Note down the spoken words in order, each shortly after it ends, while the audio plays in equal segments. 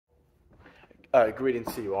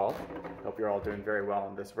Greetings to you all. Hope you're all doing very well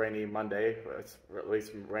on this rainy Monday. It's at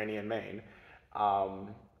least rainy in Maine.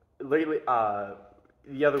 Lately,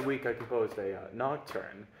 the other week I composed a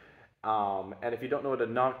nocturne. And if you don't know what a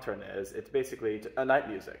nocturne is, it's basically a night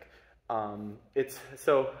music. It's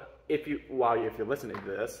so if you're listening to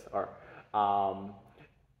this, or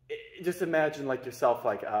just imagine like yourself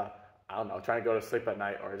like I don't know, trying to go to sleep at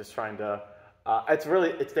night, or just trying to.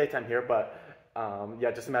 It's daytime here, but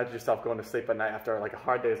yeah, just imagine yourself going to sleep at night after like a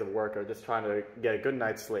hard days of work, or just trying to get a good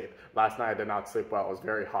night's sleep. Last night I did not sleep well; it was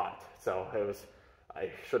very hot, so I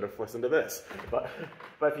should have listened to this. But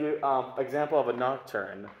if you example of a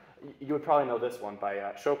nocturne, you would probably know this one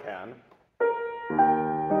by Chopin.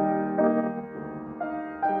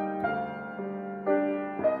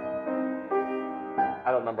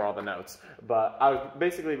 I don't remember all the notes, but I was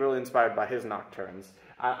basically really inspired by his nocturnes.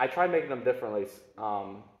 I tried making them differently.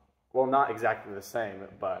 Well, not exactly the same,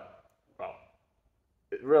 but, well,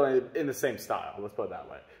 really in the same style, let's put it that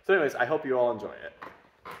way. So anyways, I hope you all enjoy it.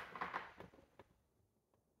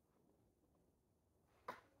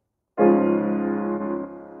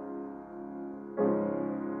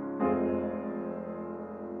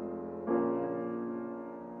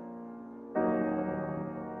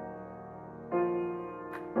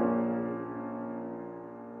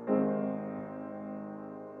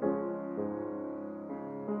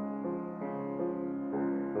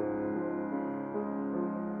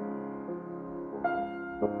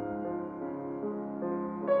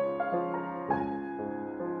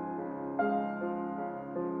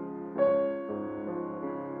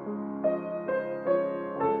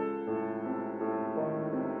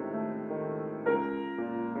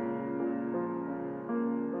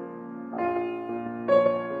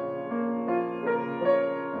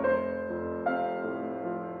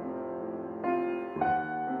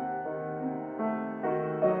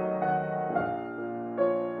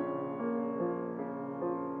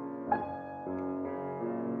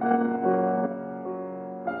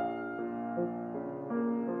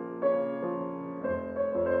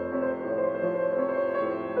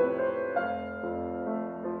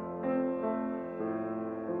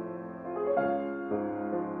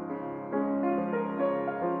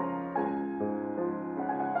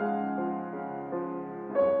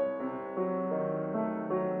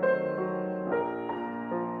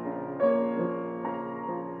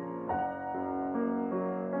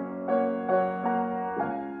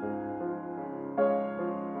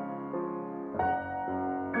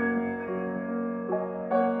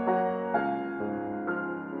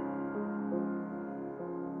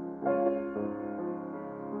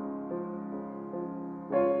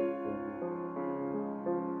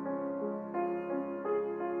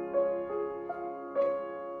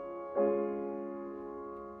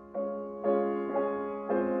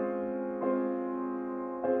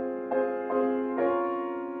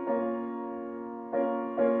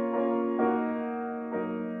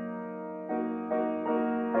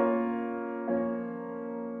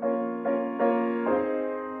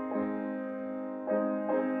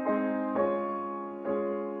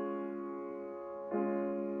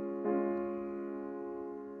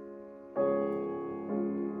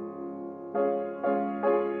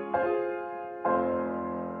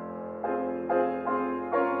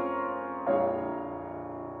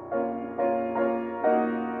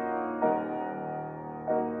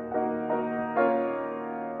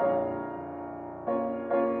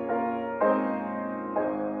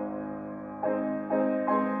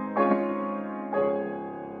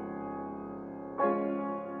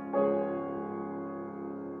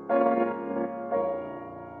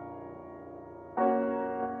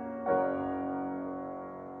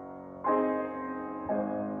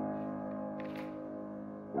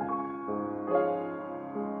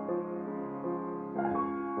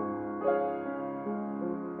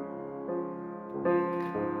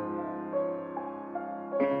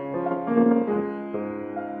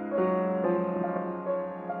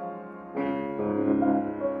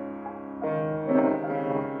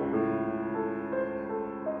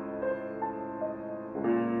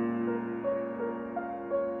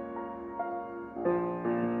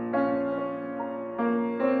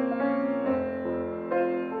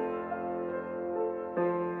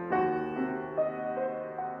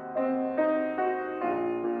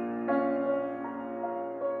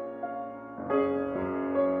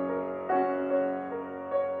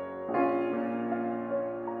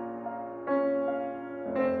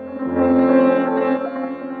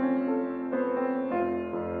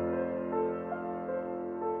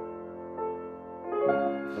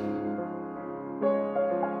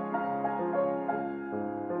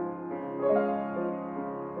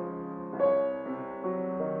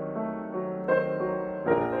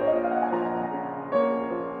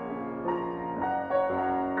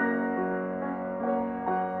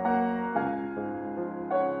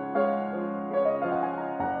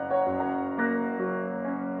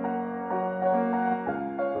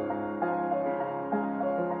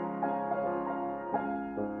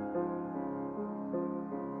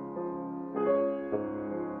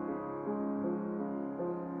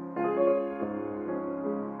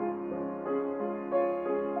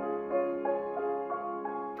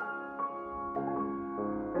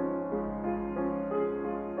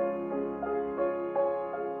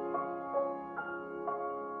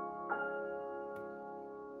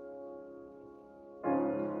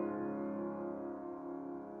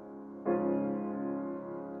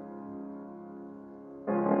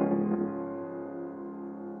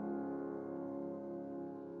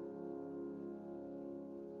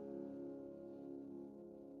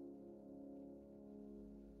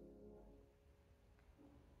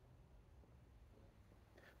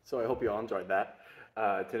 So I hope you all enjoyed that.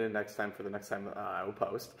 Tune in next time for the next time I will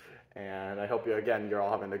post. And I hope you're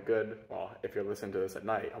all having a good, well, if you're listening to this at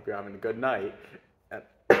night, hope you're having a good night.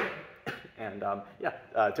 And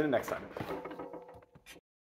tune in next time.